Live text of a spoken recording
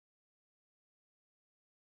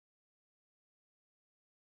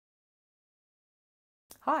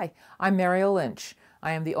Hi, I'm Mariel Lynch.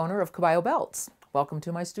 I am the owner of Caballo Belts. Welcome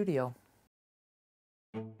to my studio.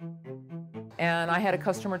 And I had a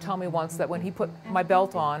customer tell me once that when he put my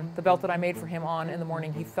belt on, the belt that I made for him on in the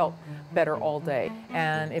morning, he felt better all day.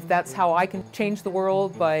 And if that's how I can change the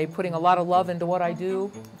world by putting a lot of love into what I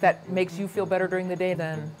do, that makes you feel better during the day,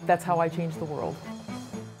 then that's how I change the world.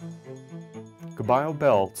 Caballo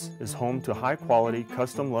Belts is home to high-quality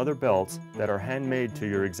custom leather belts that are handmade to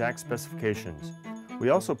your exact specifications. We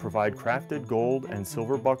also provide crafted gold and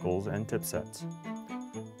silver buckles and tip sets.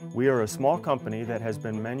 We are a small company that has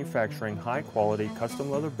been manufacturing high-quality custom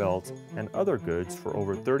leather belts and other goods for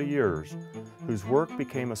over 30 years, whose work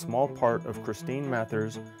became a small part of Christine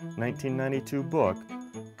Mather's 1992 book,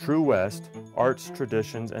 True West: Arts,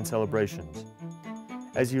 Traditions, and Celebrations.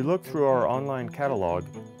 As you look through our online catalog,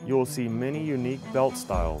 you will see many unique belt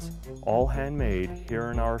styles, all handmade here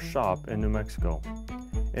in our shop in New Mexico.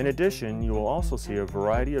 In addition, you will also see a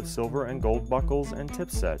variety of silver and gold buckles and tip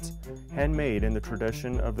sets, handmade in the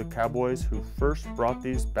tradition of the cowboys who first brought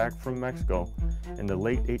these back from Mexico in the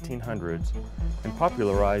late 1800s and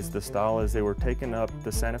popularized the style as they were taken up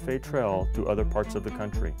the Santa Fe Trail to other parts of the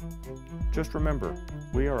country. Just remember,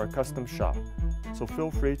 we are a custom shop, so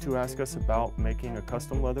feel free to ask us about making a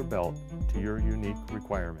custom leather belt to your unique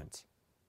requirements.